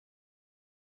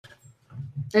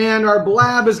And our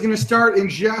blab is going to start in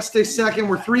just a second.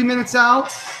 We're 3 minutes out.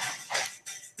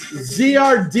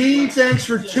 ZRD, thanks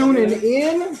for tuning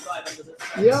in.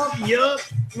 Yep.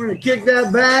 We're going to kick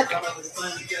that back.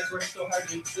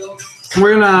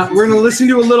 We're gonna listen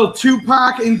to a little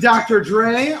Tupac and Dr.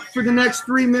 Dre for the next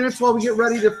 3 minutes while we get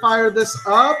ready to fire this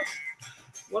up.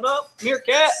 What up,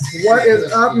 Meerkat? What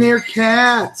is up,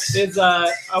 Meerkat?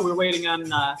 We're waiting on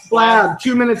Blab,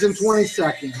 2 minutes and 20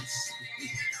 seconds.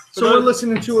 So we're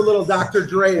listening to a little Dr.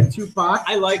 Dre and Tupac.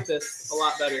 I like this a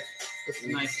lot better. This is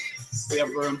nice. We have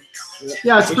room.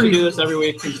 Yeah, it's we pretty. should do this every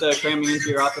week instead of cramming into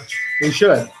your office. We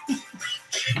should.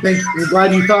 I'm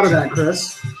glad you thought of that,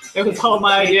 Chris. It was all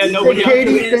my idea. Nobody. Hey,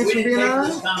 Katie, thanks for being on.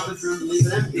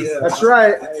 That's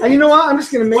right. And you know what? I'm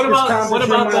just gonna make this conference. What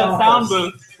about the sound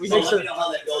booth? Let me know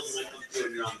how that goes when I come through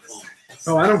and you're on the phone.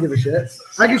 Oh, I don't give a shit.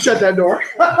 I can shut that door. You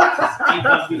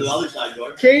come through the other side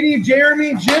door. Katie,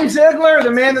 Jeremy, Jim Ziegler, the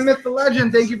man, the myth, the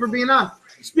legend. Thank you for being on.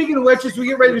 Speaking of which, as we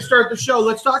get ready to start the show,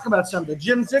 let's talk about something.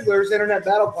 Jim Ziegler's Internet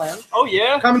Battle Plan. Oh,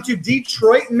 yeah. Coming to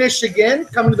Detroit, Michigan.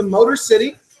 Coming to the Motor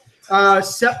City.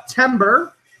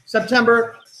 September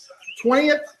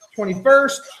 20th,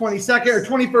 21st, 22nd, or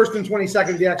 21st and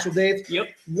 22nd, the actual dates. Yep.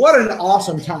 What an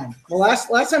awesome time. Well,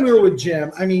 last time we were with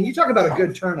Jim, I mean, you talk about a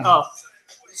good turnout. Oh.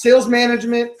 Sales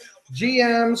management,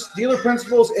 GMs, dealer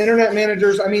principals, internet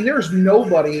managers. I mean, there's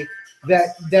nobody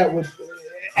that would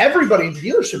 – everybody in the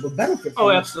dealership would benefit from Oh,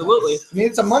 this. absolutely. I mean,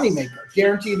 it's a moneymaker,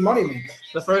 guaranteed moneymaker.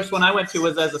 The first one I went to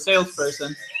was as a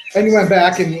salesperson. And you went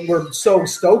back and were so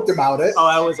stoked about it. Oh,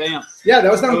 I was amped. Yeah,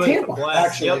 that was down in Tampa,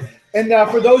 actually. Yep. And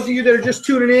for those of you that are just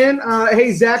tuning in,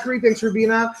 hey, Zachary, thanks for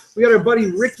being on. We got our buddy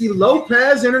Ricky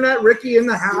Lopez, Internet Ricky in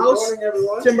the house. Good morning,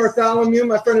 everyone. Tim Bartholomew,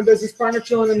 my friend and business partner,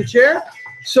 chilling in the chair.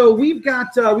 So we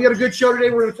got a good show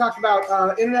today. We're going to talk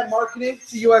about internet marketing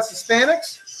to U.S.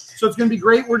 Hispanics. So it's going to be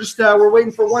great. We're just we're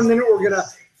waiting for 1 minute. We're going to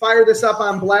fire this up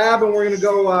on Blab, and we're going to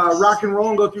go rock and roll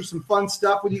and go through some fun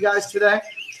stuff with you guys today.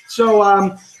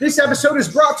 So this episode is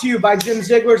brought to you by Jim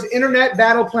Ziegler's Internet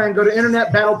Battle Plan. Go to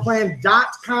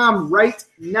internetbattleplan.com right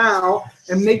now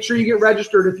and make sure you get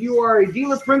registered. If you are a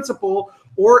dealer principal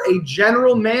or a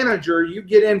general manager, you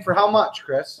get in for how much,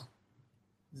 Chris?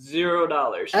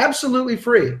 $0. Absolutely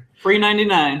free. Free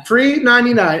 99. Free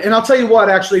 99. And I'll tell you what,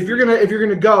 actually, if you're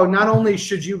gonna go, not only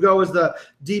should you go as the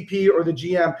DP or the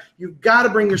GM, you've got to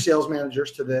bring your sales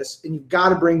managers to this, and you've got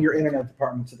to bring your internet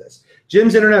department to this.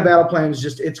 Jim's Internet Battle Plan is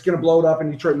it's gonna blow it up in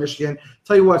Detroit, Michigan.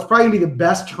 Tell you what, it's probably gonna be the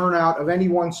best turnout of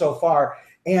anyone so far,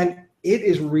 and it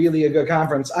is really a good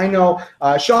conference. I know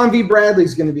Sean V.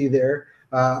 Bradley's gonna be there.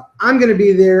 I'm going to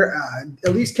be there.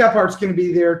 Elise Kephardt's going to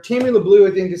be there. Tammy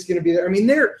LeBlue, I think, is going to be there. I mean,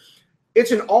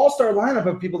 it's an all-star lineup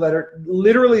of people that are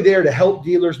literally there to help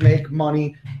dealers make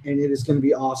money, and it is going to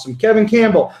be awesome. Kevin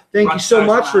Campbell, thank you so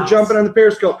much for jumping on the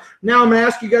Periscope. Now I'm going to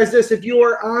ask you guys this. If you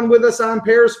are on with us on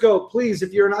Periscope, please,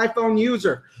 if you're an iPhone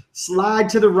user, slide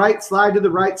to the right, slide to the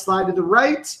right, slide to the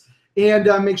right. And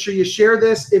make sure you share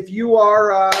this. If you're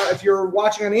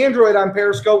watching on Android on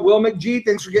Periscope, Will McGee,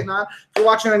 thanks for getting on. If you're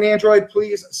watching on Android,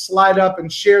 please slide up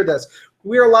and share this.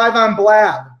 We are live on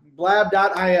Blab,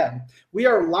 blab.im. We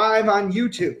are live on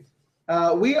YouTube.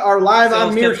 We are live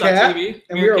on Meerkat,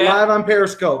 and we are live on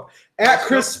Periscope. At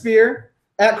Chris Spear,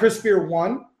 at Chris Spear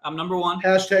 1. I'm number 1.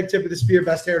 Hashtag tip of the spear,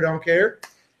 best hair, don't care.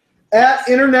 At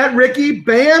Internet Ricky,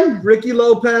 bam, Ricky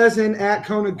Lopez, and at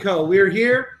Conan Co. We are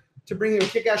here to bring you a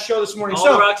kick-ass show this morning.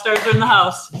 All the rock stars are in the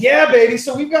house. Yeah, baby.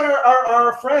 So we've got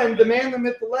our friend, the man, the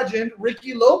myth, the legend,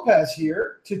 Ricky Lopez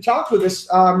here to talk with us.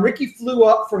 Ricky flew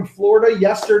up from Florida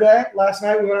last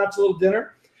night. We went out to a little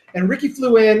dinner. And Ricky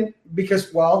flew in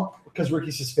because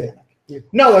Ricky's Hispanic.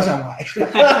 No, that's not why.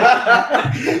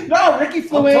 No, Ricky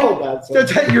flew in. Told that, so.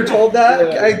 You're told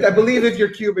that? Yeah. I believe if you're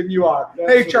Cuban, you are.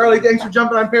 Hey, Charlie, thanks for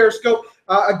jumping on Periscope.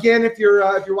 Again, if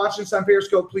you're watching this on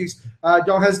Periscope, please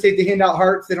don't hesitate to hand out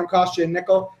hearts. They don't cost you a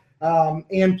nickel.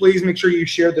 And please make sure you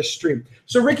share the stream.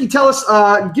 So, Ricky, tell us,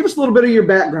 give us a little bit of your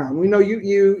background. We know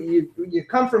you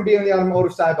come from being on the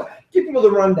automotive side, but give people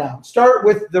the rundown. Start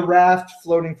with the raft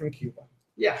floating from Cuba.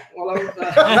 Yeah, well,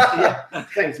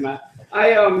 thanks, Matt.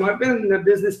 I've been in the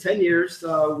business 10 years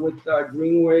with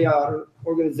Greenway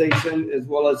organization, as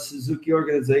well as Suzuki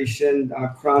organization,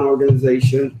 Crown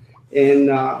organization, and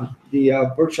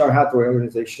the Berkshire Hathaway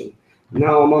organization.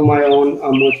 Now I'm on my own.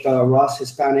 I'm with Ross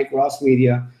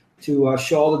Media, to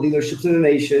show all the dealerships in the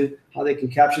nation how they can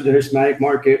capture the Hispanic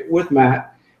market with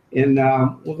Matt, and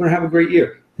we're going to have a great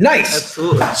year. Nice.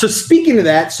 Absolutely. So speaking of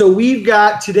that, so we've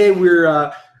got today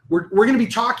we're going to be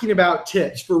talking about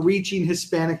tips for reaching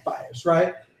Hispanic buyers,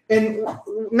 right? And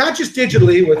not just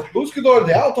digitally with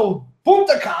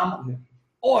buscadordeauto.com.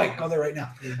 go there right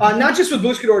now. Not just with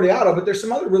Buscador de Auto, but there's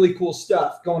some other really cool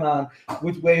stuff going on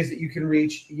with ways that you can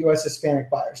reach U.S. Hispanic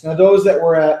buyers. Now, those that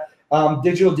were at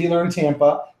Digital Dealer in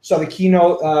Tampa saw the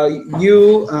keynote.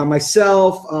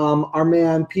 Myself, our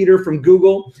man Peter from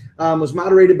Google was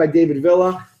moderated by David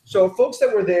Villa. So folks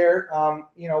that were there,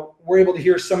 were able to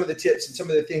hear some of the tips and some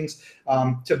of the things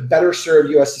to better serve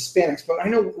U.S. Hispanics. But I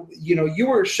know, you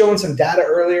were showing some data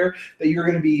earlier that you're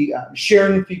going to be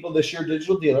sharing with people this year,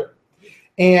 Digital Dealer.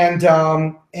 And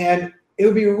it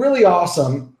would be really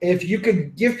awesome if you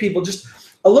could give people just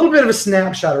a little bit of a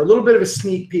snapshot or a little bit of a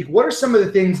sneak peek. What are some of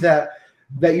the things that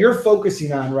you're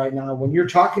focusing on right now when you're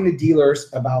talking to dealers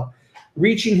about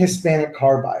reaching Hispanic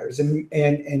car buyers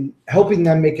and helping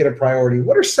them make it a priority?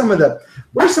 What are some of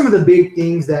the big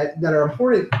things that are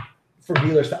important for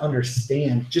dealers to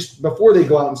understand just before they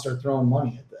go out and start throwing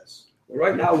money at this?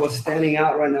 Right now, what's standing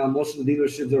out right now, most of the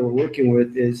dealerships that we're working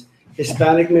with is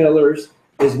Hispanic mailers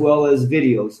as well as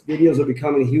videos. Videos are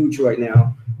becoming huge right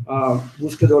now.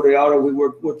 Buscador de Auto, we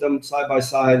work with them side by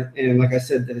side. And like I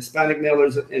said, the Hispanic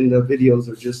mailers and the videos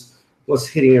are just what's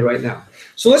hitting it right now.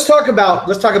 So let's talk about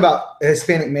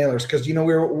Hispanic mailers, because we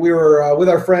were with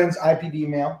our friends IPD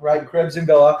Mail, right, Krebs and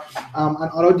Villa, on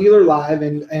Auto Dealer Live,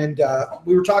 and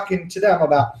we were talking to them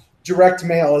about direct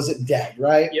mail. Is it dead,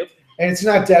 right? Yep. And it's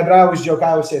not dead, but I always joke. I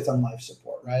always say it's on life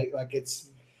support, right? Like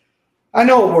I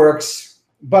know it works,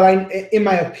 but in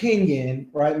my opinion,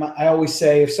 right, I always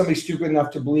say if somebody's stupid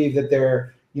enough to believe that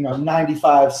their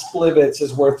 95 splivets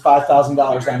is worth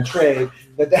 $5,000 on trade,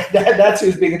 that's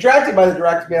who's being attracted by the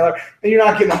direct mailer, and you're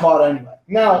not getting them bought anyway.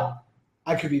 Now,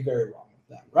 I could be very wrong with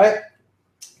that, right?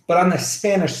 But on the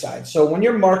Spanish side, so when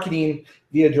you're marketing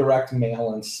via direct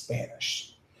mail in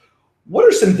Spanish, what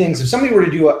are some things, if somebody were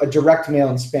to do a direct mail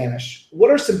in Spanish, what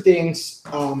are some things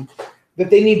that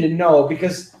they need to know?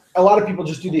 Because a lot of people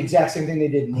just do the exact same thing they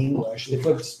did in English. They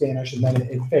flip to Spanish and then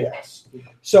it fails.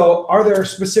 So are there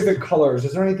specific colors?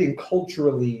 Is there anything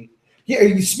culturally?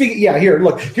 Yeah, here,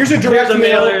 look. Here's a direct Here's a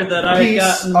mail mailer that I piece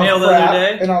got of mailed the crap, other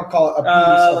day. and I'll call it a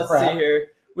piece of Let's crap. see here.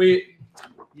 We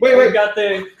got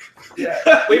the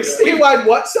We've statewide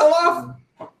what sell-off?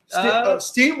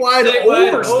 Statewide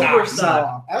overstock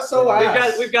sell-off.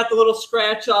 SOS. we've got the little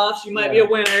scratch offs. You might be a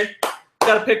winner.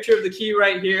 Got a picture of the key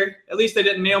right here. At least they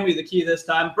didn't mail me the key this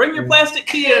time. Bring your plastic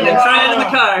key in and try it in the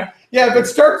car. Yeah, if it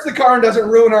starts the car and doesn't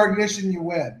ruin our ignition, you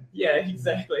win. Yeah,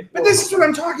 exactly. But this is what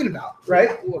I'm talking about,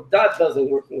 right? Well, that doesn't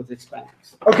work with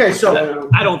Hispanics. Okay, so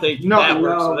I don't think that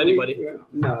works with anybody.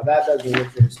 No, that doesn't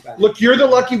work for Hispanics. look, you're the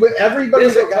lucky winner. Everybody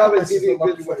This that will got probably this give is the you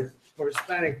lucky good winner. for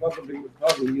Hispanic. Probably would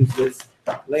probably use this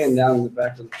laying down in the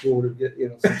back of the floor to get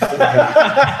some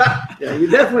stuff. Yeah, you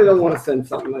definitely don't want to send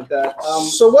something like that.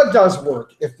 So what does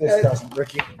work if this doesn't,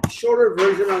 Ricky? Shorter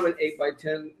version of an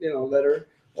 8x10 letter.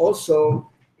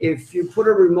 Also, if you put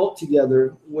a remote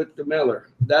together with the mailer,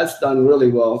 that's done really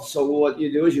well. So what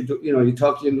you do is you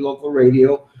talk to your local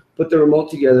radio, put the remote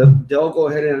together. They'll go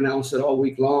ahead and announce it all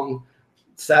week long.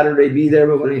 Saturday, be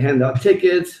there when they hand out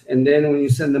tickets, and then when you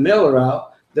send the mailer out,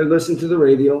 they listen to the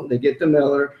radio, they get the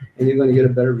mailer, and you're going to get a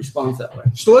better response that way.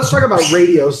 So let's talk about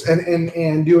radios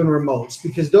and doing remotes,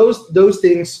 because those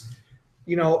things,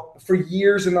 for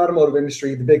years in the automotive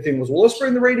industry, the big thing was, well, let's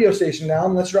bring the radio station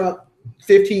down, let's drop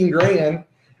 $15,000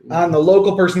 on the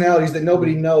local personalities that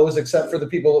nobody knows except for the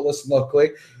people that listen locally,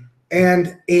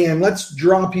 and let's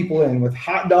draw people in with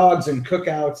hot dogs and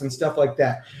cookouts and stuff like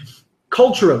that.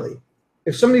 Culturally,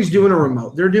 if somebody's doing a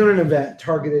remote, they're doing an event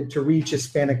targeted to reach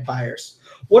Hispanic buyers,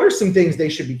 what are some things they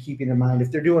should be keeping in mind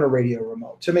if they're doing a radio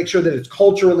remote to make sure that it's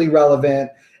culturally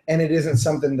relevant and it isn't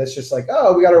something that's just like,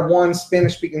 oh, we got our one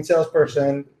Spanish-speaking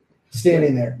salesperson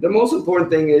standing there? The most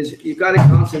important thing is you got to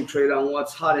concentrate on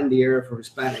what's hot in the area for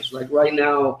Hispanics. Like right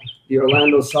now, the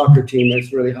Orlando soccer team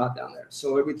is really hot down there.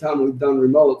 So every time we've done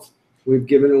remotes, we've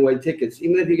given away tickets.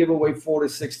 Even if you give away 4 to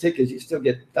 6 tickets, you still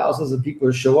get thousands of people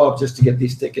to show up just to get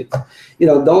these tickets.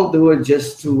 Don't do it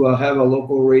just to have a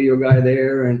local radio guy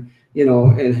there and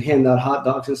hand out hot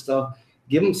dogs and stuff.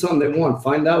 Give them something they want.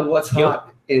 Find out what's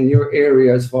hot in your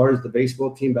area as far as the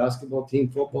baseball team, basketball team,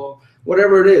 football,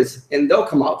 whatever it is, and they'll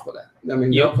come out for that.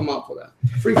 They'll come out for that.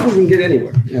 Free food can get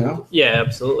anywhere, Yeah,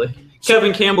 absolutely.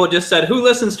 Kevin Campbell just said, "Who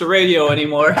listens to radio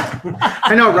anymore?"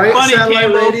 I know, right? Funny Satellite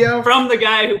Campbell, radio. from the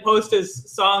guy who posts his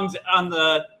songs on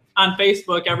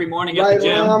Facebook every morning at the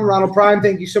gym. Ronald Prime,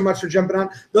 thank you so much for jumping on.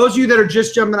 Those of you that are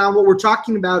just jumping on, what we're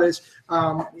talking about is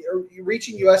you're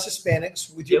reaching U.S.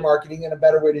 Hispanics with your marketing, and a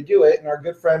better way to do it. And our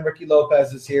good friend Ricky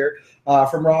Lopez is here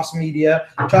from Ross Media,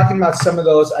 talking about some of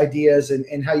those ideas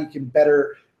and how you can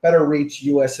better better reach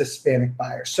U.S. Hispanic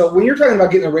buyers. So when you're talking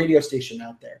about getting a radio station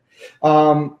out there,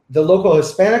 the local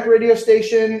Hispanic radio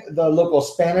station, the local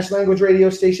Spanish language radio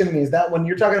station, I mean, is that when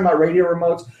you're talking about radio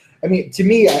remotes? I mean, to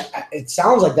me, it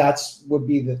sounds like would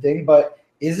be the thing, but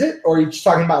is it? Or are you just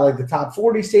talking about like the top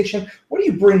 40 station? What do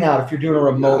you bring out if you're doing a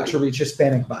remote to reach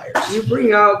Hispanic buyers? You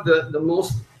bring out the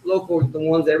most local, the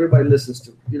ones that everybody listens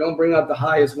to. You don't bring out the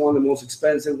highest one, the most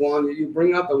expensive one. You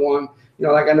bring out the one, you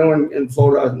know, like I know in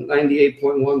Florida,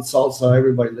 98.1 Salsa,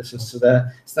 everybody listens to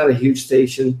that. It's not a huge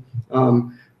station.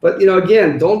 But, you know,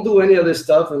 again, don't do any of this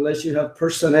stuff unless you have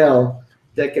personnel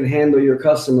that can handle your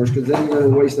customers, because then you're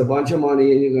going to waste a bunch of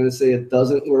money and you're going to say it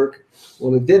doesn't work.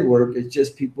 Well, it did work. It's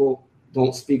just people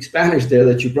don't speak Spanish there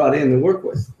that you brought in to work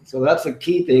with. So that's the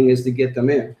key thing, is to get them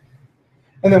in.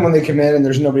 And then when they come in and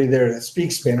there's nobody there that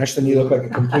speaks Spanish, then you look like a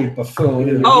complete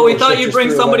buffoon. Oh, we thought you'd bring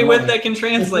somebody with that can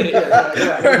translate.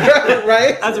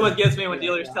 Right? That's what gets me when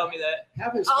dealers tell me that.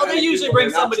 Oh, they Hispanic usually people bring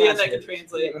are not somebody in that can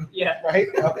translators. translate. Yeah. Right?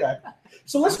 Okay.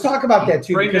 So let's talk about that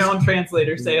too. Bring your own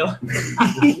translator sale.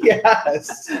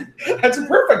 Yes. That's a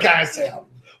perfect kind of sale.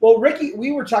 Well, Ricky,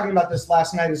 we were talking about this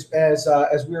last night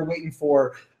as we were waiting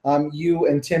for you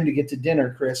and Tim to get to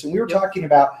dinner, Chris, and we were talking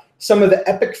about some of the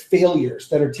epic failures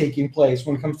that are taking place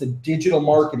when it comes to digital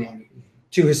marketing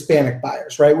to Hispanic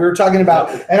buyers, right? We were talking about,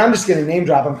 and I'm just going to name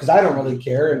drop them because I don't really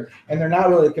care, and they're not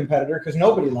really a competitor because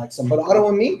nobody likes them, but Auto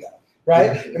Amigo,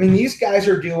 right? I mean, these guys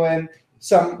are doing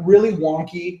some really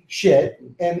wonky shit,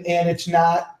 and it's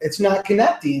not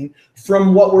connecting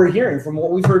from what we're hearing, from what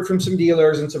we've heard from some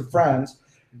dealers and some friends.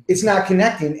 It's not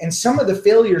connecting, and some of the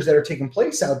failures that are taking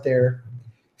place out there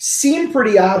seem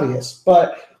pretty obvious,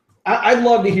 but I'd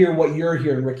love to hear what you're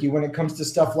hearing, Ricky, when it comes to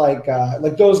stuff like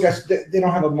those guys. They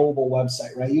don't have a mobile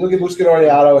website, right? You look at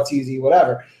Buscador Auto, it's easy,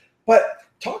 whatever. But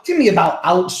talk to me about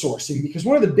outsourcing, because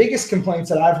one of the biggest complaints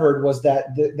that I've heard was that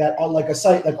like a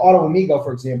site like Auto Amigo,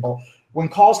 for example, when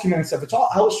calls come in and stuff, it's all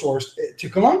outsourced to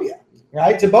Colombia,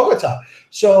 right, to Bogota.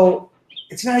 So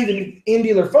it's not even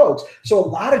in-dealer folks. So a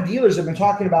lot of dealers have been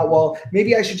talking about, well,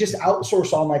 maybe I should just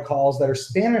outsource all my calls that are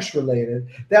Spanish related.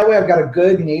 That way I've got a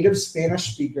good native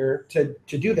Spanish speaker to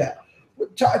do that.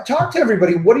 Talk to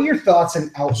everybody. What are your thoughts on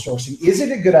outsourcing? Is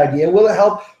it a good idea? Will it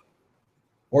help?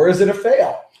 Or is it a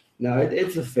fail? No,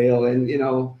 it's a fail. And, you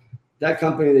know, that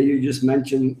company that you just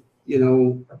mentioned, you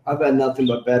know, I've had nothing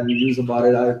but bad reviews about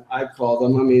it. I called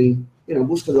them. I mean, you know,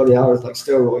 Buscador de Auto is like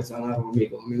steroids on Auto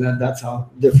Amigo. I mean, that's how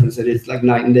different it is, like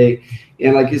night and day.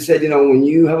 And like you said, you know, when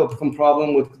you have a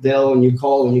problem with Dell and you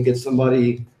call and you get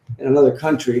somebody in another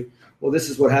country, well, this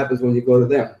is what happens when you go to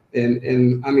them.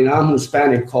 And I mean, I'm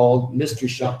Hispanic, called, mystery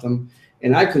shopped them,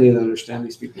 and I couldn't even understand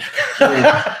these people.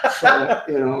 So,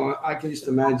 you know, I can just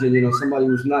imagine, you know, somebody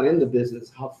who's not in the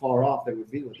business, how far off they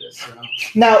would be with this, you know.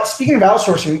 Now, speaking of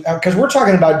outsourcing, because we're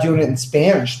talking about doing it in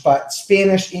Spanish, but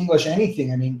Spanish, English,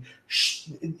 anything. I mean,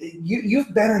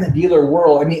 you've been in the dealer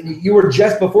world. I mean, you were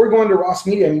just, before going to Ross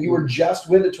Media, I mean, you were just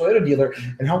with a Toyota dealer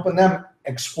and helping them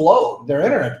explode their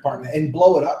internet department and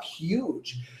blow it up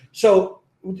huge. So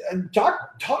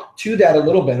talk to that a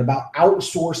little bit about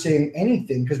outsourcing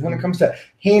anything, because when it comes to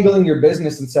handling your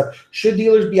business and stuff, should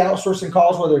dealers be outsourcing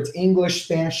calls, whether it's English,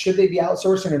 Spanish? Should they be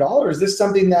outsourcing at all, or is this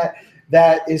something that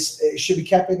should be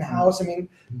kept in house? I mean,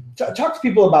 talk to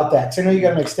people about that, because I know you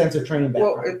got an extensive training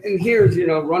background. Well, and here's, you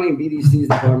know, running BDC's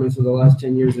departments for the last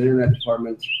 10 years, internet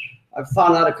departments, I've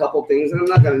found out a couple things, and I'm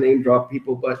not going to name drop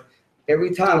people, but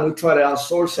every time we try to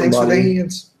outsource somebody,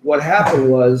 what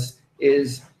happened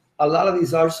is a lot of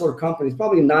these outsourced companies,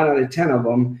 probably 9 out of 10 of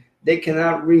them, they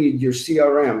cannot read your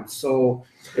CRM. So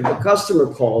if a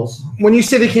customer calls. When you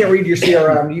say they can't read your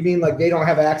CRM, do you mean like they don't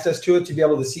have access to it to be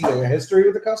able to see the history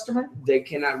of the customer? They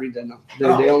cannot read that,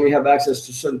 no. They only have access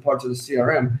to certain parts of the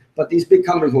CRM, but these big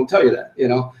companies won't tell you that, you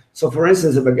know. So for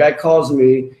instance, if a guy calls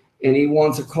me and he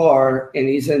wants a car and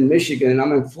he's in Michigan and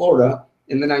I'm in Florida,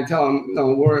 and then I tell him,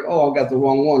 no, I got the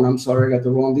wrong one. I'm sorry, I got the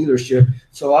wrong dealership.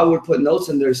 So I would put notes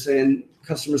in there saying,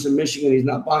 customers in Michigan, he's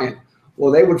not buying.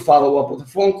 Well, they would follow up with a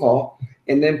phone call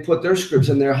and then put their scripts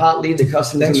in there, hot lead the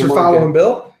customers. Thanks in the for market. following,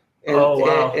 Bill.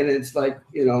 And, and it's like,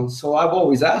 you know, so I've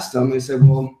always asked them, they said,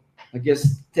 well, I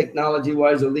guess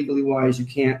technology-wise or legally-wise,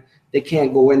 they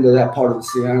can't go into that part of the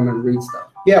CRM and read stuff.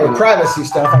 Yeah, with privacy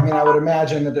stuff, I mean, I would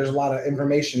imagine that there's a lot of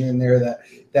information in there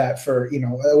that for, you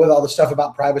know, with all the stuff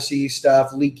about privacy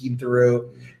stuff leaking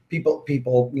through,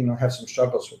 people, you know, have some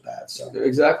struggles with that. So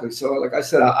exactly. So like I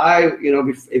said, you know,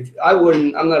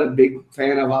 I'm not a big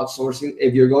fan of outsourcing.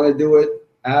 If you're going to do it,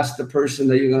 ask the person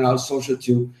that you're going to outsource it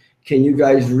to, can you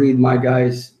guys read my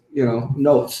guys', you know,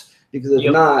 notes? Because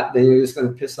if not, then you're just going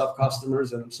to piss off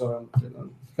customers, and I'm sorry.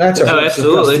 That's Oh, all right.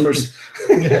 absolutely. Customers.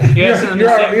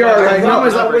 You're all right. I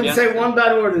promise I wouldn't Yeah. say one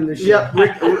bad word in this show. Yeah,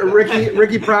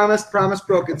 Ricky promised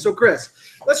broken. So Chris,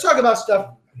 let's talk about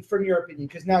stuff from your opinion,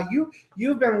 because now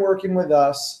you've been working with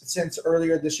us since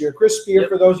earlier this year. Chris Spear,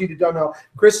 for those of you who don't know,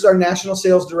 Chris is our national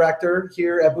sales director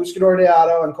here at Buscador de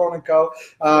Auto and Cohen & Co.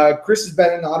 Chris has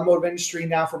been in the automotive industry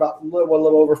now for about a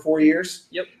little over 4 years.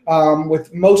 Yep.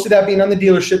 With most of that being on the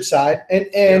dealership side,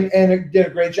 and did a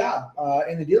great job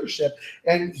in the dealership.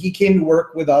 And he came to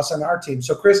work with us on our team.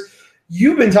 So Chris,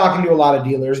 you've been talking to a lot of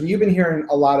dealers, and you've been hearing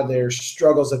a lot of their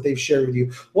struggles that they've shared with you.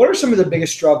 What are some of the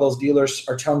biggest struggles dealers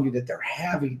are telling you that they're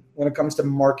having when it comes to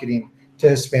marketing to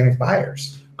Hispanic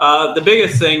buyers? The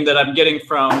biggest thing that I'm getting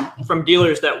from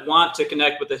dealers that want to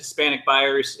connect with the Hispanic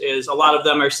buyers is a lot of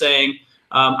them are saying,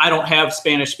 I don't have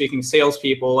Spanish-speaking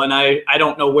salespeople, and I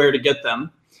don't know where to get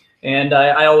them. And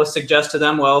I always suggest to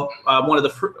them, well, one of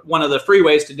the free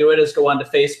ways to do it is go onto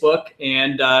Facebook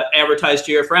and advertise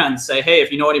to your friends. Say, hey,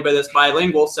 if you know anybody that's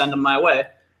bilingual, send them my way.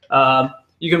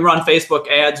 You can run Facebook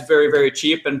ads very, very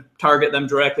cheap and target them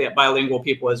directly at bilingual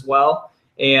people as well.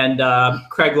 And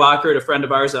Craig Lockhart, a friend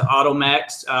of ours at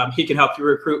AutoMax, he can help you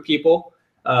recruit people.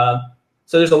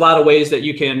 So there's a lot of ways that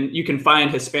you can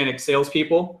find Hispanic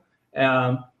salespeople.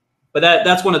 But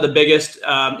that's one of the biggest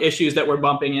issues that we're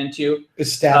bumping into.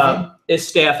 Is staffing? Is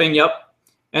staffing, yep.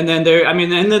 And then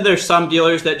there's some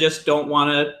dealers that just don't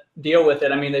want to deal with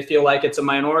it. I mean, they feel like it's a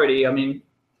minority. I mean,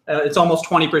 it's almost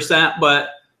 20%,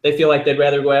 but they feel like they'd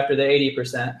rather go after the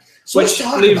 80%, So which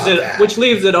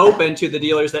leaves it open to the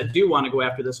dealers that do want to go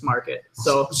after this market.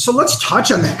 So let's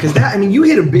touch on that, because you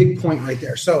hit a big point right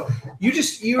there. So you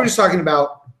were just talking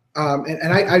about.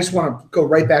 And I just want to go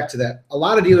right back to that. A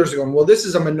lot of dealers are going, well, this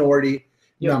is a minority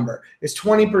number. It's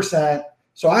 20%.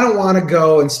 So I don't want to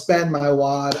go and spend my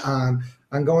wad on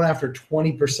going after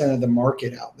 20% of the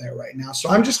market out there right now. So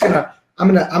I'm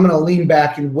gonna lean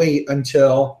back and wait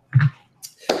until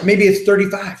maybe it's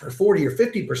 35 or 40 or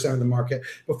 50% of the market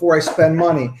before I spend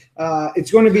money.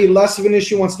 It's going to be less of an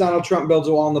issue once Donald Trump builds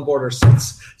a wall on the border,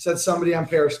 said somebody on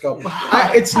Periscope.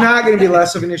 It's not going to be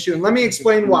less of an issue. And let me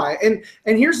explain why. And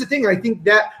here's the thing. I think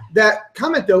that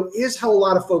comment, though, is how a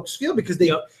lot of folks feel, because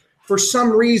they, for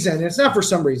some reason, and it's not for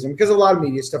some reason, because of a lot of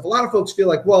media stuff, a lot of folks feel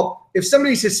like, well, if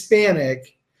somebody's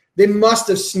Hispanic, they must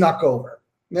have snuck over.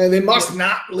 They must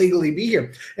not legally be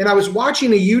here. And I was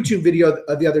watching a YouTube video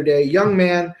the other day. A young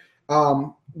man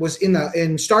was in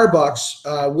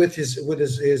Starbucks with his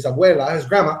abuela, his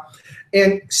grandma,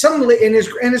 and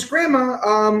his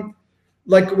grandma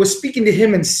was speaking to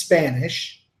him in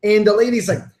Spanish. And the lady's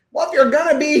like, "Well, if you're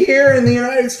gonna be here in the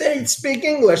United States, speak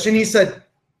English." And he said,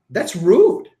 "That's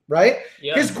rude, right?"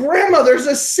 Yep. His grandmother's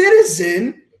a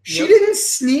citizen. She didn't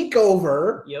sneak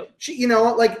over. Yep. She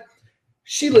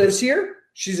lives here.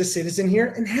 She's a citizen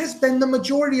here and has been the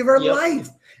majority of her life.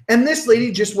 And this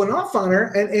lady just went off on her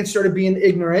and started being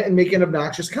ignorant and making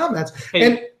obnoxious comments.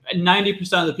 Hey, and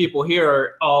 90% of the people here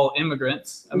are all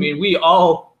immigrants. I mean, we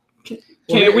all came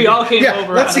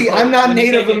over. Let's see. I'm not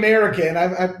Native American.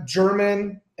 I'm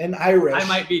German and Irish. I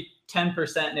might be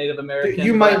 10% Native American.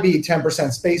 You might be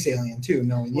 10% space alien too,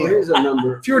 knowing you. Here's a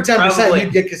number. If you were 10%, Probably.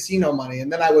 you'd get casino money,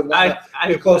 and then I would want to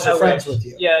be closer friends with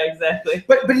you. Yeah, exactly.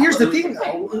 But here's the thing,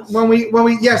 though. When we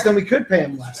then we could pay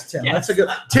him less, Tim. Yes. That's a good.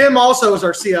 Tim also is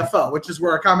our CFO, which is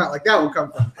where a comment like that would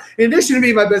come from. In addition to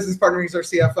being my business partner, he's our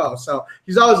CFO, so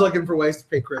he's always looking for ways to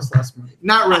pay Chris less money.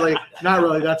 Not really.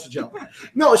 That's a joke.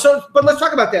 No. But let's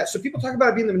talk about that. So people talk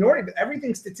about it being the minority, but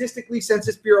everything statistically,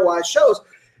 Census Bureau-wise shows.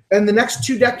 In the next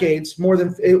 2 decades, more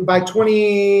than by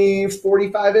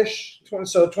 2045-ish,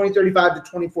 so 2035 to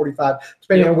 2045,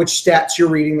 depending on which stats you're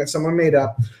reading that someone made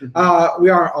up, we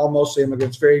are all mostly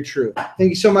immigrants. Very true. Thank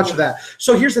you so much for that.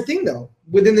 So here's the thing, though.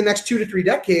 Within the next 2 to 3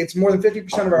 decades, more than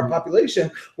 50% of our population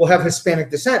will have Hispanic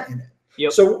descent in it.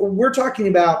 Yep. So we're talking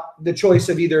about the choice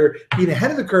of either being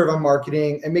ahead of the curve on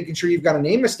marketing and making sure you've got a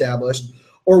name established,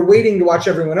 or waiting to watch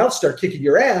everyone else start kicking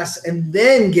your ass and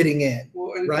then getting in,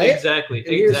 right? Exactly.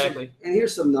 And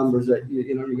here's some numbers that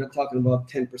you're talking about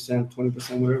 10%,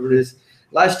 20%, whatever it is.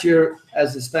 Last year,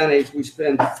 as Hispanics, we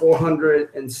spent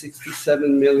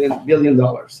 $467 billion.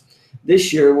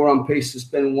 This year, we're on pace to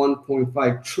spend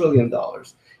 $1.5 trillion.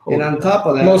 And on top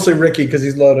of that, mostly Ricky because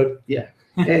he's loaded. Yeah,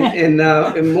 and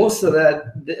most of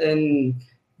that, and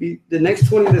the next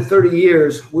 20 to 30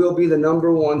 years will be the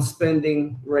 #1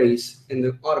 spending race in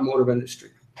the automotive industry.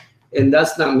 And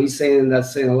that's not me saying,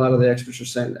 that's saying a lot of the experts are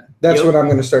saying that. That's what I'm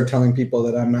going to start telling people,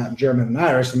 that I'm not German and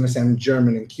Irish. I'm going to say I'm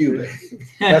German and Cuban.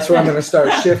 That's where I'm going to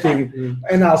start shifting,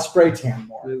 and I'll spray tan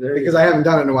more because I haven't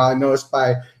done it in a while. I noticed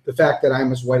by the fact that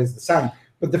I'm as white as the sun.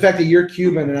 But the fact that you're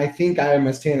Cuban and I think I am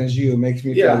as tan as you makes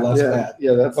me feel less bad.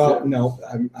 Yeah, that's Well, no,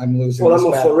 I'm losing. well, this I'm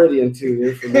a battle. Floridian too.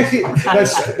 You're from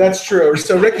that's true.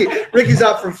 So Ricky's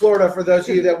out from Florida. For those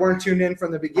of you that weren't tuned in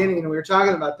from the beginning, and we were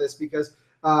talking about this because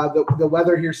the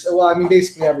weather here. So, well, I mean,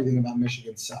 basically everything about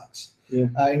Michigan sucks. Yeah.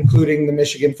 Including the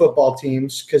Michigan football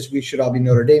teams, because we should all be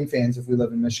Notre Dame fans if we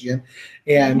live in Michigan.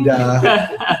 And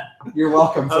you're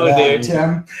welcome for that, dear.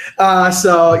 Tim.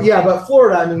 So yeah, but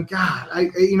Florida, I mean, God,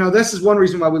 this is one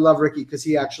reason why we love Ricky, because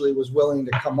he actually was willing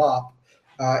to come up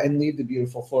and leave the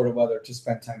beautiful Florida weather to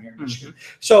spend time here in Michigan.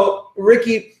 So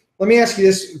Ricky, let me ask you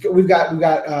this: we've got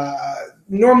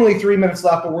normally 3 minutes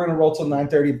left, but we're going to roll till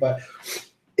 9:30. But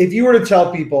if you were to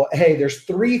tell people, hey, there's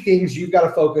 3 things you've got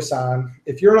to focus on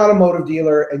if you're an automotive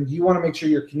dealer and you want to make sure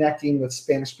you're connecting with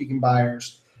Spanish-speaking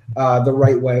buyers the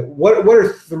right way, what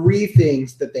are 3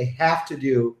 things that they have to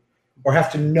do or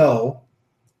have to know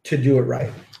to do it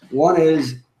right? One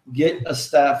is get a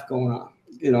staff going on.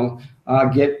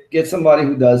 Get somebody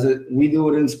who does it. We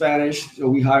do it in Spanish, so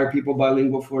we hire people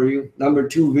bilingual for you. Number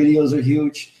 2, videos are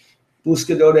huge.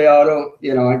 Buscador de Auto,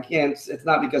 I can't, it's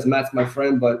not because Matt's my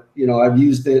friend, but, I've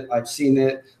used it, I've seen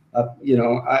it,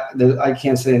 I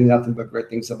can't say nothing but great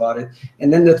things about it.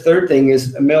 And then the third thing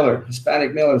is a mailer,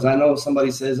 Hispanic mailers. I know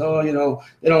somebody says, oh, they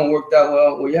don't work that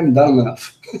well. Well, you haven't done them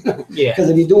enough. Yeah.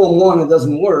 Because if you do them one, it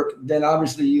doesn't work, then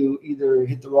obviously you either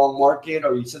hit the wrong market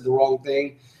or you said the wrong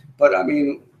thing. But I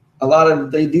mean, a lot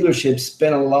of the dealerships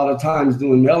spend a lot of times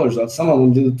doing mailers. Some of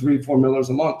them do 3-4 mailers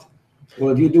a month.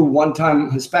 Well, if you do one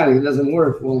time Hispanic, it doesn't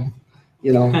work. Well,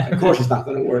 of course it's not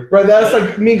going to work. Right, that's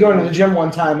like me going to the gym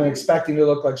one time and expecting to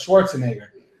look like Schwarzenegger.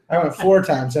 I went 4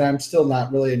 times and I'm still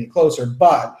not really any closer.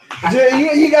 But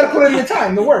you got to put in the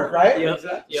time, the work, right?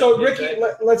 Yep. So Ricky,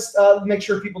 let's make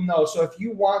sure people know. So if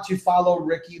you want to follow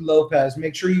Ricky Lopez,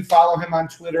 make sure you follow him on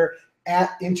Twitter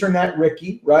at Internet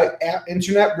Ricky, right? At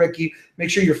Internet Ricky. Make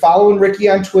sure you're following Ricky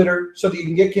on Twitter so that you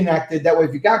can get connected. That way,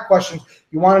 if you got questions,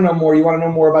 you want to know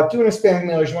more about doing Hispanic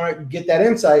mailers, you want to get that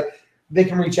insight, they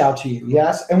can reach out to you,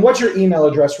 yes? And what's your email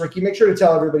address, Ricky? Make sure to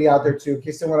tell everybody out there, too, in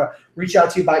case they want to reach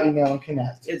out to you by email and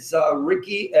connect. It's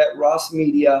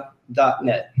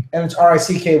ricky@rossmedia.net. And it's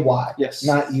RICKY, yes,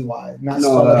 not EY, not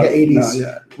spelled like an 80s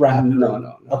rap.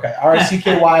 No. Okay,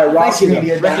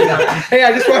 RICKY@rossmedia.net. Hey,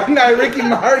 I just want to know, Ricky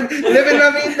Martin, living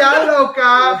la vida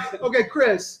loca. Okay,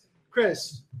 Chris,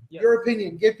 your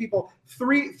opinion. Give people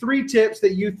three tips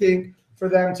that you think for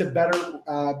them to better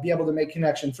be able to make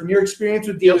connection. From your experience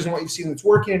with dealers and what you've seen that's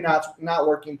working and not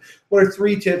working, what are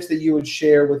 3 tips that you would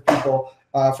share with people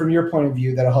from your point of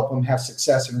view that'll help them have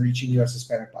success in reaching U.S.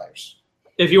 Hispanic buyers?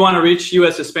 If you want to reach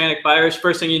U.S. Hispanic buyers,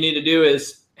 first thing you need to do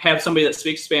is have somebody that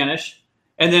speaks Spanish.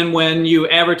 And then when you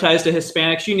advertise to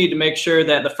Hispanics, you need to make sure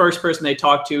that the first person they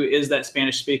talk to is that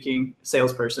Spanish-speaking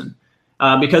salesperson.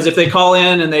 Because if they call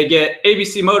in and they get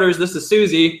ABC Motors, this is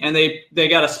Susie, and they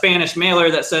got a Spanish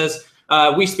mailer that says,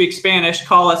 we speak Spanish,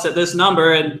 call us at this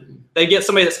number, and they get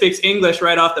somebody that speaks English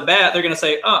right off the bat, they're going to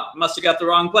say, oh, must have got the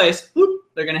wrong place. Whoop,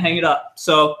 they're going to hang it up.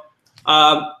 So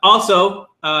also,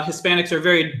 Hispanics are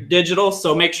very digital,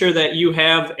 so make sure that you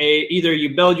have either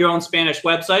you build your own Spanish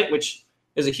website, which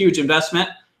is a huge investment,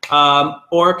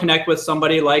 or connect with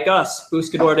somebody like us,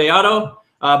 Buscador de Auto.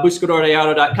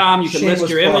 Buscadordeauto.com. You can list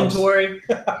your inventory.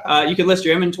 You can list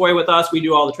your inventory with us. We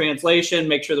do all the translation,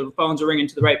 make sure the phones are ringing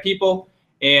to the right people,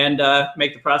 and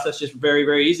make the process just very,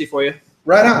 very easy for you.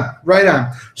 Right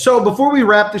on. So before we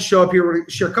wrap the show up here, we're going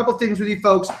to share a couple things with you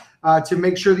folks to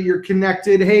make sure that you're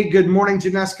connected. Hey, good morning,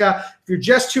 Janeska. If you're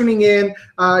just tuning in,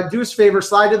 do us a favor,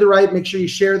 slide to the right. Make sure you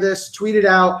share this, tweet it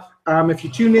out. If you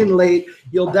tune in late,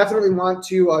 you'll definitely want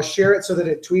to share it so that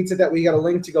it tweets it, that we got a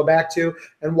link to go back to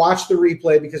and watch the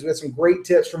replay, because we had some great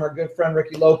tips from our good friend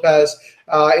Ricky Lopez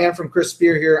and from Chris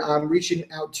Spear here on reaching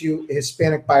out to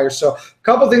Hispanic buyers. So a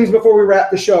couple things before we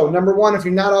wrap the show. Number one, if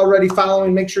you're not already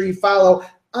following, make sure you follow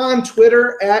on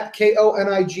Twitter at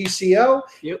KONIGCO,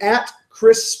 at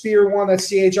Chris Spear 1, that's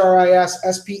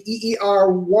CHRISSPEER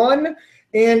 1.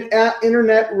 And at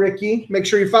Internet Ricky. Make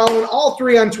sure you're following all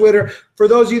 3 on Twitter. For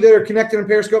those of you that are connected on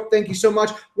Periscope, thank you so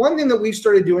much. One thing that we've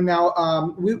started doing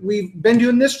now, we've been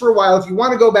doing this for a while. If you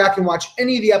want to go back and watch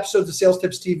any of the episodes of Sales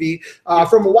Tips TV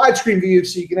from a widescreen view,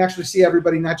 so you can actually see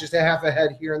everybody, not just a half a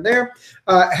head here and there,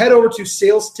 head over to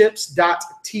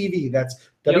salestips.tv. That's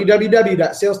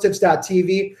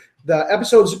www.salestips.tv. The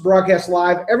episodes broadcast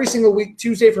live every single week,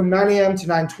 Tuesday from 9 a.m. to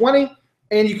 9:20.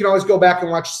 And you can always go back and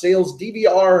watch sales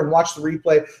DVR and watch the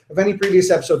replay of any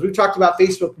previous episodes. We've talked about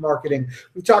Facebook marketing.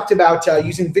 We've talked about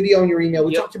using video in your email.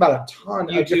 We talked about a ton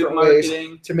of different ways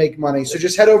to make money. So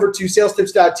just head over to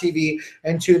salestips.tv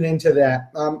and tune into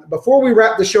that. Before we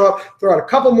wrap the show up, throw out a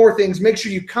couple more things. Make sure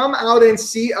you come out and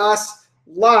see us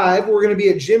live. We're going to be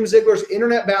at Jim Ziegler's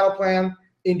Internet Battle Plan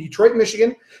in Detroit,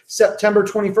 Michigan, September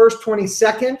 21st,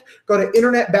 22nd. Go to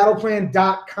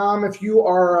internetbattleplan.com. If you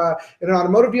are in an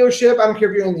automotive dealership, I don't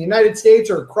care if you're in the United States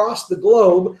or across the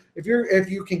globe, if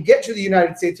you can get to the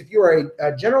United States, if you are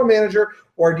a general manager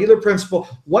or a dealer principal,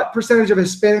 what percentage of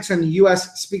Hispanics in the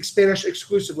U.S. speak Spanish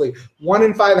exclusively? 1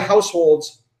 in 5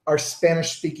 households are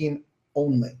Spanish speaking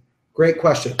only. Great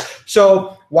question.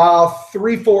 So while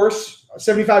 3/4,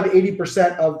 75 to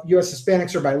 80% of U.S.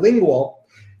 Hispanics are bilingual,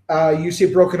 you see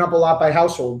it broken up a lot by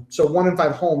household. So 1 in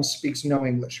 5 homes speaks no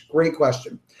English. Great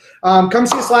question. Come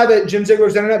see us live at Jim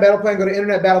Ziegler's Internet Battle Plan. Go to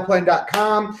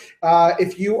internetbattleplan.com.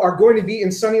 If you are going to be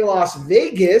in sunny Las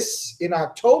Vegas in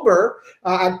October,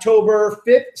 October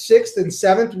 5th, 6th, and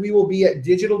 7th, we will be at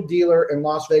Digital Dealer in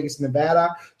Las Vegas,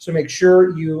 Nevada. So make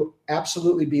sure you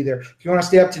absolutely be there. If you want to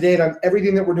stay up to date on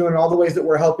everything that we're doing, all the ways that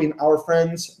we're helping our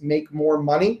friends make more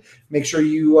money, make sure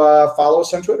you follow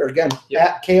us on Twitter. Again,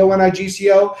 at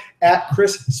KONIGCO, at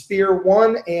Chris Spear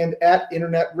 1, and at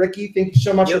Internet Ricky. Thank you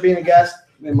so much for being a guest.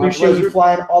 Appreciate you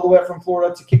flying all the way up from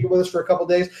Florida to kick it with us for a couple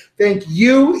days. Thank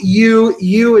you,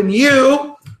 and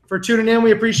you for tuning in.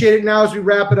 We appreciate it. Now, as we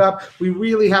wrap it up, we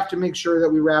really have to make sure that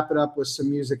we wrap it up with some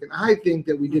music. And I think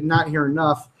that we did not hear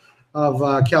enough of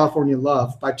California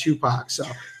Love by Tupac. So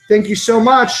thank you so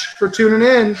much for tuning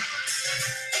in.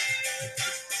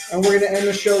 And we're going to end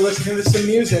the show listening to some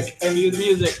music. And you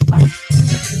music.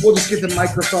 We'll just get the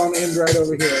microphone in right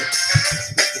over here.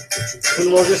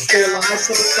 And we'll just stay alive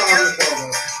till the song is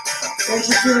over. Thanks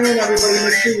for tuning in, everybody.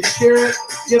 Make sure you share it.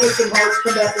 Give us some hearts.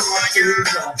 Come back and watch the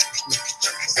replay.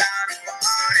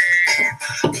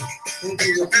 Thank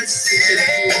you. Hey,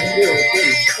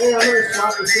 I'm going to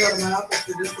swap the show out of my office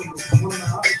for this one. One of my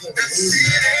offices has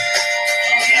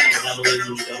a baby.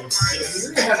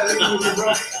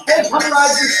 Hey, come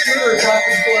ride your scooters off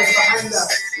the floor behind us.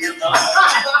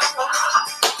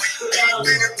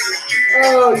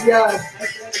 Oh, yes.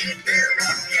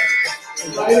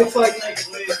 Right? It's like, I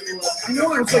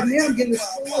know, it's like, man, I'm getting this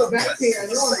full of back pain. I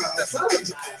know I'm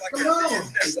outside. Come on. No,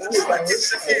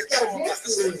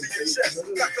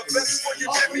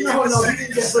 he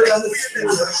didn't get hurt on the scooter.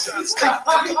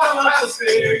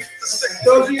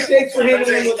 Those are your takes for hanging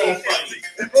in with us.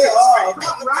 Oh,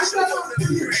 ride that on the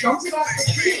scooter. Jump it off the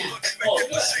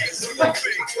scooter.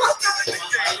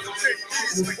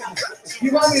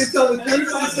 You want me to tell the truth?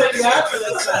 I said that.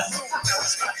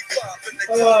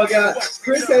 Oh, God.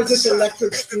 Chris has this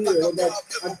electric scooter with like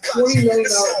a $20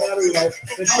 million battery life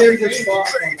that Sherry just bought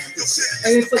from him.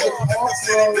 And it's like an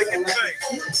off-road electric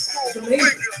scooter. It's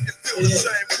amazing.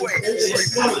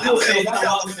 It's one of the cool things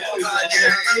about it.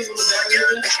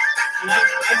 And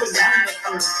I've been running it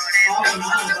for off and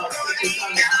on about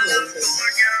 65 hours.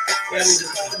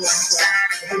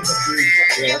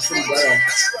 Yeah, that's pretty bad.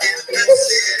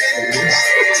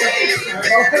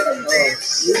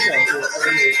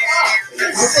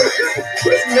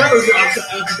 Chris never drops an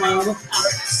F-bomb.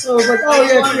 So I was like, oh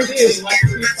yeah, Chris is.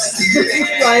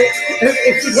 Right?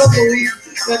 If you don't believe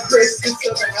that Chris picks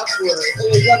up an F word,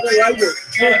 he's got the writer.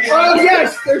 Oh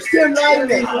yes, there's Tim writing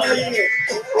it.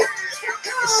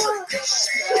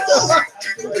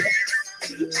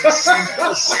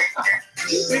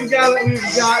 We've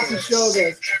got to show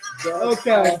this.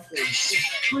 Okay.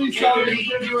 Please tell me you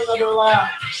can do another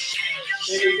lap.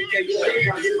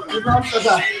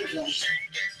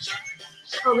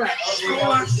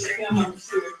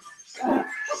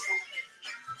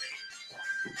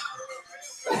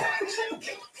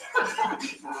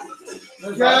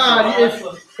 God,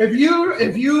 if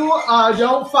you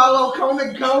don't follow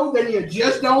Comic Code, then you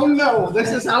just don't know.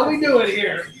 This is how we do it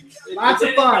here. Lots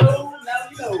of fun.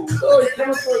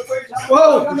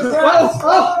 Whoa!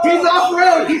 He's off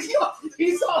road.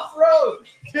 He's off road.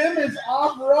 Tim is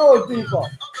off road, people.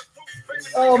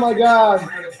 Oh my God.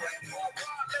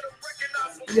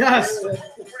 Yes,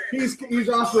 he's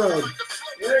off road.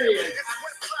 There he is.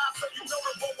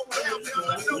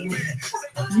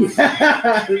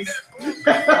 Yes.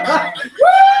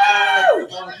 Woo!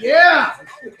 Yeah.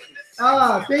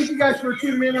 Thank you guys for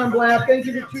tuning in on Blab. Thank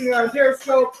you for tuning in on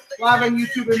Periscope, live on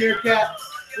YouTube and Meerkat.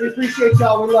 We appreciate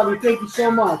y'all. We love you. Thank you so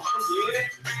much.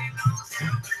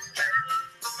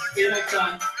 See you next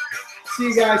time. See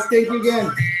you guys. Thank you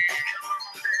again.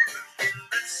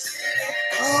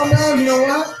 Oh, man, you know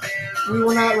what? We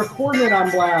were not recording it on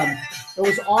Blab. It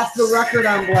was off the record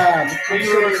on Blab.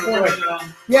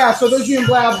 Yeah, so those of you in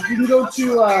Blab, you can go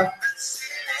to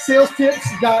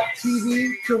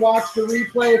salestips.tv to watch the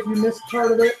replay if you missed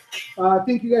part of it.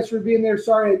 Thank you guys for being there.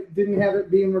 Sorry I didn't have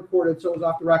it being recorded, so it was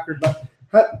off the record.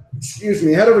 But excuse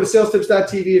me, head over to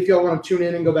salestips.tv if y'all want to tune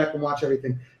in and go back and watch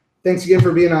everything. Thanks again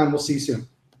for being on. We'll see you soon.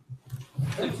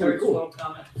 Comment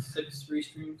 6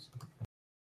 restreams.